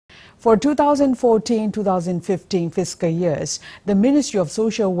For 2014-2015 fiscal years, the Ministry of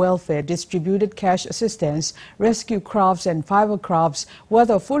Social Welfare distributed cash assistance, rescue crops and fiber crops worth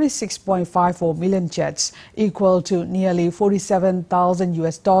of 46.54 million kyats, equal to nearly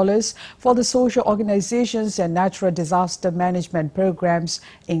 $47,000 for the social organizations and natural disaster management programs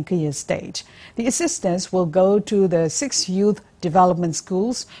in Kayin State. The assistance will go to the 6 youth development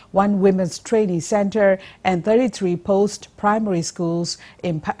schools, 1 women's training center, and 33 post-primary schools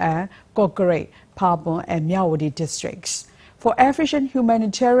in Pa'a, Kokore, Pabon, and Myawaddy districts. For efficient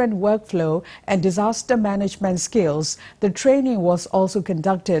humanitarian workflow and disaster management skills, the training was also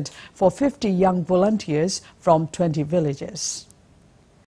conducted for 50 young volunteers from 20 villages.